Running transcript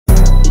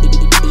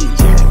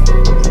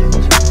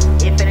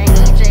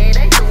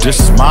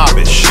This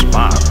mobbish.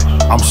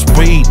 I'm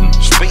speeding,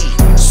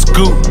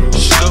 scooting,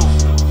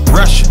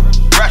 rushing,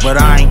 but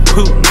I ain't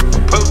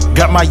Putin.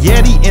 Got my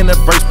Yeti in a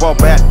baseball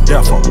bat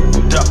duffel.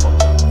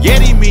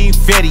 Yeti mean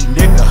Fetty,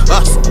 nigga,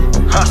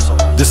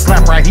 hustle. This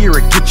slap right here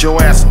will get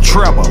your ass in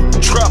trouble.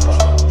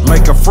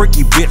 Make a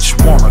freaky bitch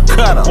wanna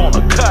cut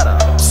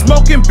her.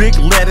 Smoking big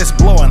lettuce,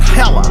 blowing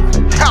hella.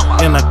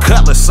 In a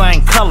cutlass,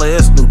 same color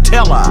as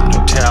Nutella.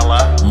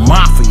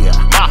 Mafia,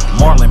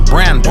 Marlon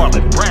Brando.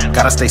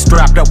 Gotta stay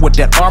strapped up with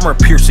that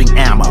armor-piercing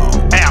ammo.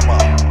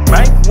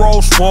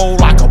 Bankroll swole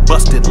like a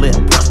busted lip.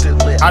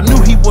 I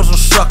knew he was a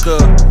sucker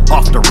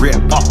off the rip.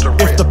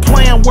 If the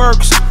plan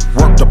works,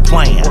 work the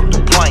plan.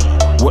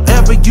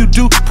 Whatever you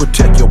do,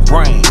 protect your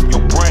brain.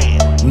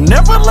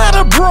 Never let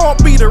a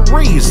broad be the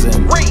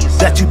reason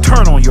that you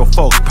turn on your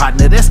folks,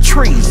 partner. That's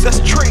treason.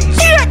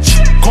 Bitch!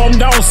 Come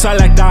down,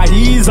 selector,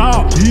 ease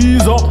up.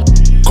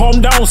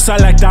 Come down,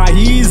 selector,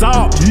 ease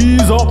up.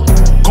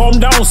 Come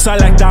down,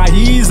 selector,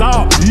 ease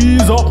up.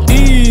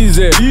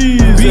 Easy.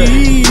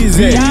 Be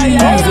easy.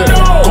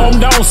 Come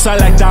down,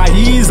 selector,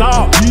 ease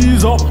up.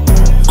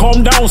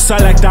 Come down,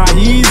 selector,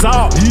 ease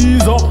up.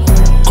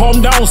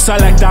 Come down,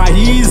 selector,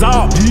 ease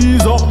up.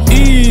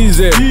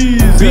 Easy.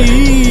 Be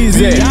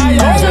easy.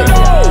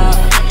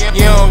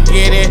 You don't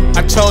get it,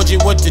 I told you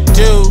what to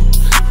do,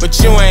 but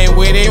you ain't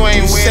with it.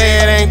 You say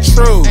it ain't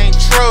true.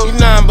 You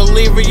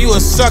non-believer, you a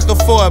sucker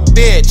for a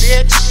bitch.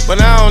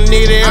 But I don't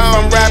need it if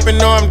I'm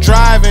rapping or I'm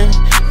driving.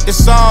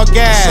 It's all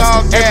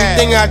gas,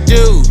 everything I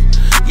do.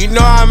 You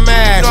know I'm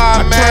mad,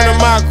 I turn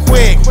them out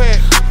quick.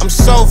 I'm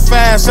so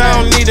fast, I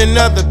don't need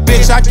another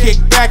bitch. I kick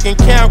back and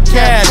count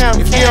cash.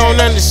 If you don't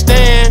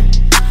understand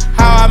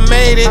how I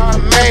made it,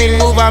 every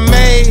move I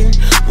made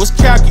was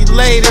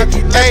calculated.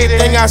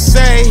 Everything I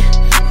say,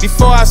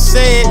 before I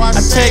say it,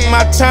 I take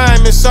my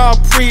time, it's all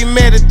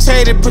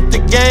premeditated. Put the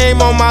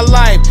game on my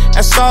life,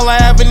 that's all I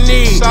ever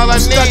need. I'm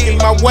stuck in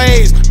my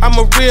ways, I'm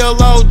a real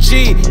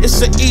OG.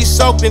 It's an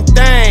East Oakland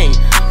thing,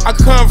 I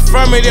come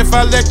from it. If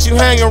I let you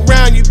hang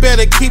around, you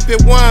better keep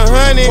it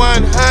 100.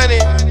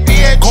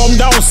 Come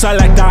down,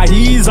 selector,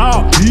 ease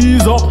up.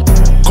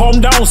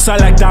 Come down,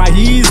 selector,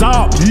 ease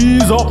up.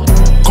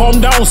 Come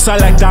down,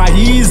 selector,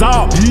 ease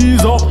up.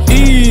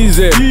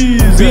 Easy.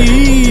 Be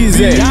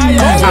easy.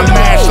 I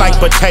mash like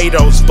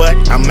potatoes, but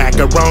I'm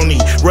macaroni.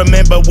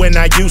 Remember when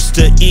I used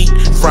to eat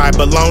fried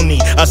bologna?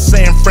 A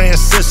San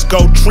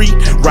Francisco treat,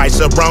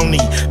 rice-a-roni.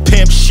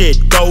 Pimp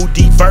shit,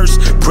 Goldie verse,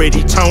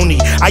 Pretty Tony.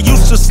 I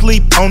used to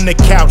sleep on the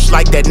couch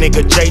like that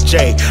nigga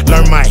JJ.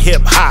 Learn my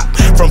hip hop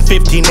from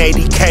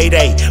 1580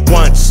 K-Day.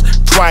 Once,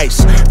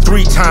 twice,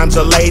 3 times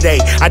a lady.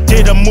 I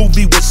did a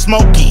movie with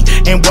Smokey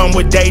and one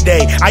with Day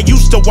Day. I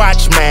used to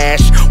watch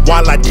MASH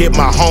while I did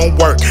my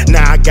homework.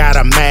 Now I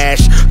gotta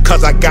mash,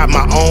 cause I got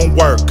my own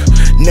work.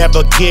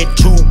 Never get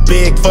too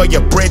big for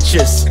your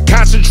britches.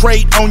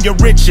 Concentrate on your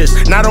riches,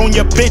 not on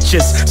your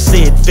bitches.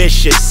 Sid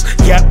Vicious,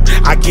 yep,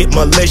 I get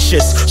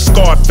malicious.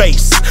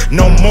 Scarface,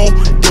 no more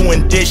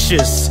doing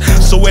dishes.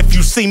 So if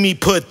you see me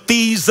put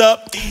these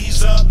up,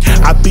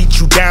 I beat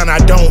you down, I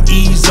don't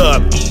ease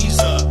up.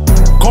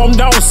 Come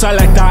down,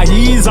 selector,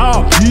 ease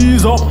up.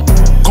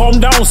 Come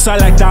down,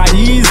 selector,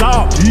 ease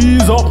up.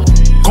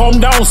 Come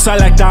down,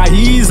 selector,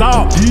 ease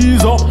up.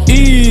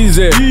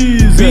 Easy.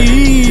 Be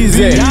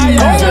easy.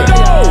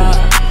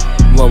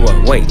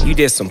 Wait, you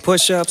did some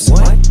push-ups?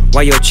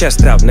 Why your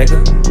chest out,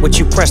 nigga? What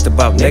you pressed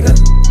about, nigga?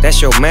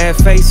 That's your mad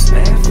face?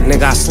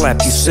 Nigga, I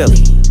slap you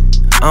silly.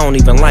 I don't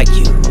even like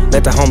you.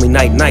 Let the homie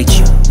night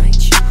you.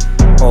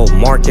 Oh,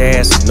 mark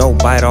ass, no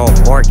bite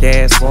off, bark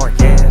ass.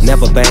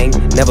 Never bang,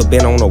 never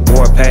been on a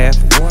warpath.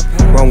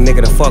 Wrong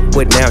nigga to fuck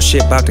with, now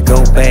shit about to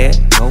go bad.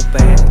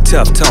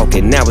 Tough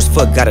talking, now his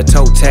foot got a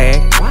toe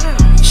tag.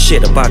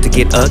 Shit about to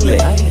get ugly,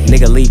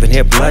 nigga leaving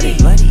here bloody.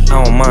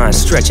 I don't mind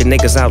stretching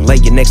niggas out, lay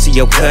you next to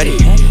your cutty.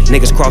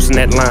 Niggas crossing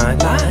that line,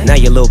 now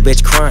your little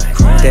bitch crying.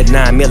 That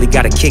 9 milli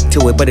got a kick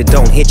to it, but it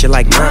don't hit you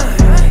like mine.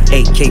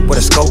 8K with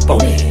a scope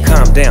on it,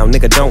 calm down,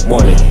 nigga don't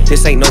want it.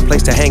 This ain't no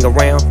place to hang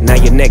around, now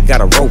your neck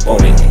got a rope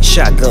on it.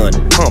 Shotgun,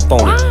 pump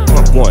on it,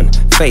 pump one,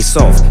 face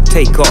off,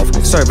 take off,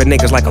 serving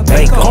niggas like a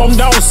bank off. Come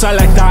down,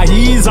 selector,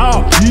 ease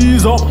up.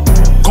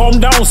 Come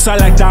down,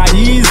 selector,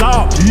 ease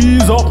up.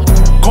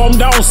 Come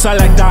down,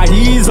 selector,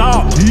 ease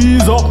up.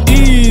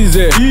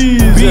 Easy.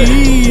 Be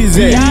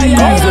easy.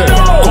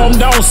 Come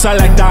down,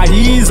 selector,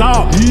 ease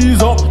up.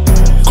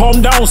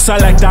 Come down,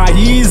 selector,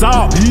 ease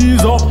up.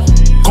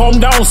 Come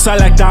down,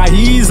 selector,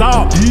 ease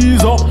up.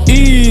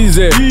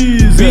 Easy.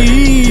 Be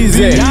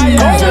easy.